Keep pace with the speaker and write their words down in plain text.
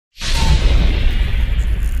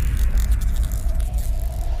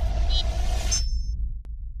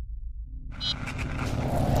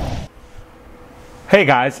Hey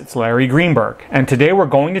guys, it's Larry Greenberg, and today we're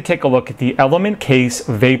going to take a look at the ElementCase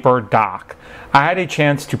Vapor Dock. I had a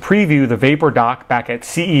chance to preview the Vapor Dock back at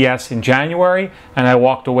CES in January, and I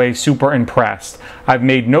walked away super impressed. I've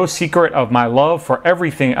made no secret of my love for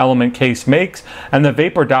everything ElementCase makes, and the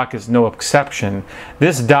Vapor Dock is no exception.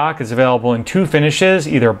 This dock is available in two finishes,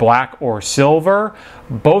 either black or silver.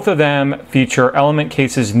 Both of them feature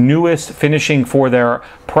ElementCase's newest finishing for their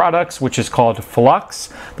products, which is called Flux.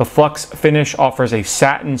 The Flux finish offers a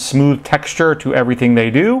satin smooth texture to everything they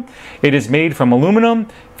do. It is made from aluminum,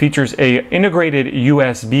 features a integrated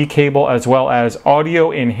USB cable as well as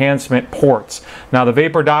audio enhancement ports. Now the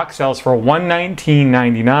Vapor Dock sells for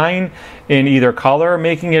 $119.99 in either color,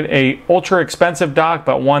 making it a ultra expensive dock,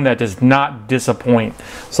 but one that does not disappoint.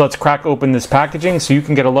 So let's crack open this packaging so you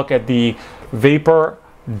can get a look at the Vapor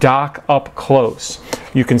Dock up close.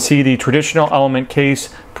 You can see the traditional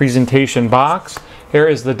ElementCase presentation box. Here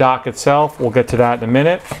is the dock itself. We'll get to that in a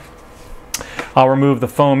minute. I'll remove the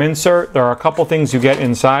foam insert. There are a couple things you get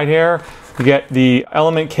inside here. You get the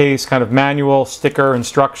ElementCase kind of manual, sticker,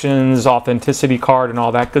 instructions, authenticity card, and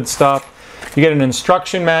all that good stuff. You get an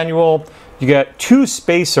instruction manual. You get two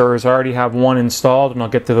spacers. I already have one installed, and I'll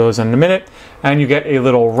get to those in a minute. And you get a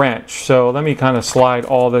little wrench. So let me kind of slide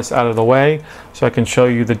all this out of the way so I can show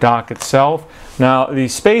you the dock itself. Now the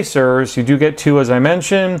spacers, you do get two, as I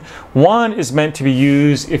mentioned. One is meant to be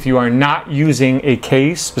used if you are not using a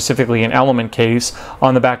case, specifically an ElementCase,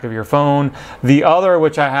 on the back of your phone. The other,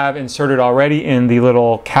 which I have inserted already in the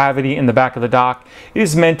little cavity in the back of the dock,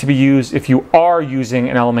 is meant to be used if you are using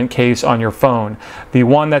an ElementCase on your phone. The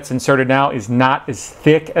one that's inserted now is not as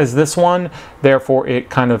thick as this one, therefore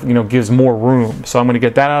it kind of, gives more room. So I'm going to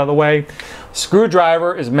get that out of the way.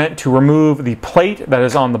 Screwdriver is meant to remove the plate that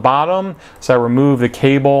is on the bottom. So I remove the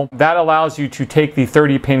cable. That allows you to take the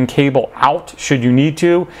 30-pin cable out should you need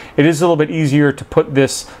to. It is a little bit easier to put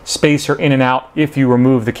this spacer in and out if you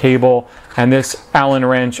remove the cable. And this Allen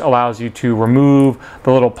wrench allows you to remove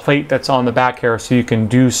the little plate that's on the back here so you can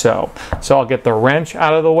do so. So I'll get the wrench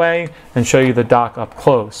out of the way and show you the dock up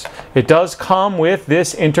close. It does come with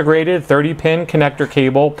this integrated 30-pin connector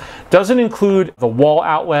cable. Doesn't include the wall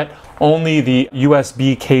outlet, only the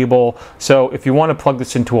USB cable. So if you want to plug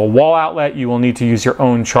this into a wall outlet, you will need to use your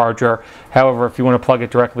own charger. However, if you want to plug it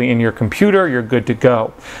directly in your computer, you're good to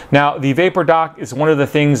go. Now, the Vapor Dock is one of the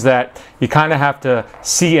things that you kind of have to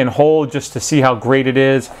see and hold just to see how great it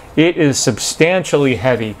is. It is substantially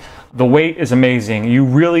heavy. The weight is amazing. You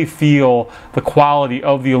really feel the quality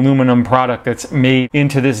of the aluminum product that's made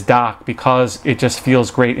into this dock because it just feels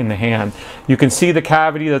great in the hand. You can see the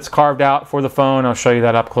cavity that's carved out for the phone. I'll show you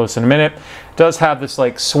that up close in a minute. It does have this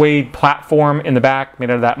like suede platform in the back made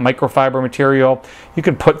out of that microfiber material. You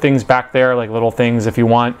could put things back there, like little things if you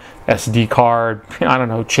want. SD card, I don't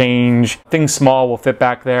know, change. Things small will fit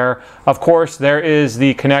back there. Of course, there is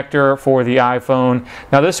the connector for the iPhone.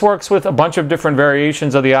 Now this works with a bunch of different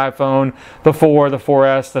variations of the iPhone, the 4, the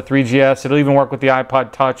 4S, the 3GS. It'll even work with the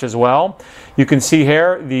iPod Touch as well. You can see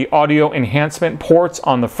here the audio enhancement ports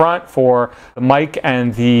on the front for the mic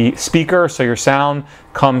and the speaker, so your sound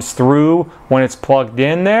comes through when it's plugged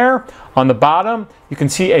in there. On the bottom, you can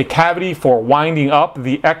see a cavity for winding up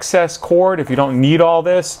the excess cord. If you don't need all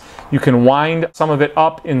this, you can wind some of it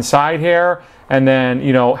up inside here and then,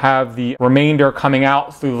 have the remainder coming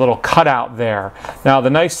out through the little cutout there. Now, the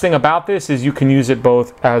nice thing about this is you can use it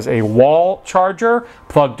both as a wall charger,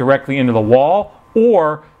 plugged directly into the wall,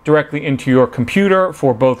 or directly into your computer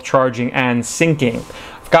for both charging and syncing.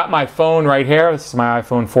 I've got my phone right here. This is my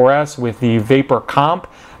iPhone 4S with the Vapor Comp,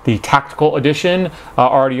 the tactical edition,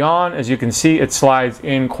 already on. As you can see, it slides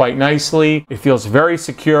in quite nicely. It feels very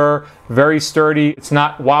secure, very sturdy. It's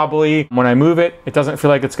not wobbly. When I move it, it doesn't feel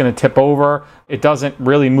like it's going to tip over. It doesn't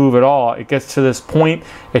really move at all. It gets to this point,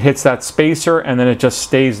 it hits that spacer, and then it just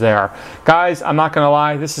stays there. Guys, I'm not going to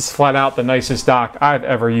lie, this is flat out the nicest dock I've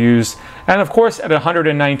ever used. And of course, at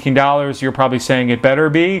 $119, you're probably saying it better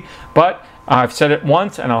be, but I've said it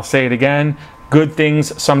once and I'll say it again. Good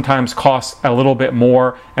things sometimes cost a little bit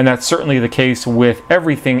more, and that's certainly the case with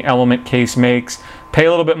everything ElementCase makes. Pay a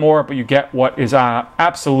little bit more, but you get what is an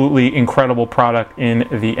absolutely incredible product in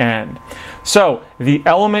the end. So the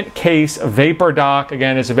ElementCase Vapor Dock,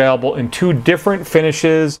 again, is available in two different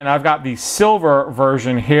finishes, and I've got the silver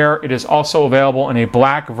version here. It is also available in a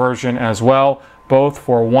black version as well, both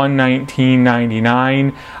for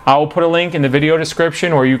 $119.99. I will put a link in the video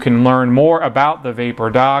description where you can learn more about the Vapor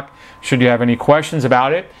Dock. Should you have any questions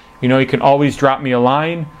about it, you can always drop me a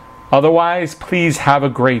line. Otherwise, please have a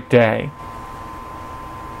great day.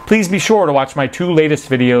 Please be sure to watch my 2 latest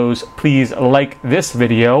videos. Please like this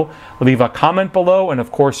video, leave a comment below, and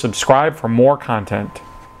of course subscribe for more content.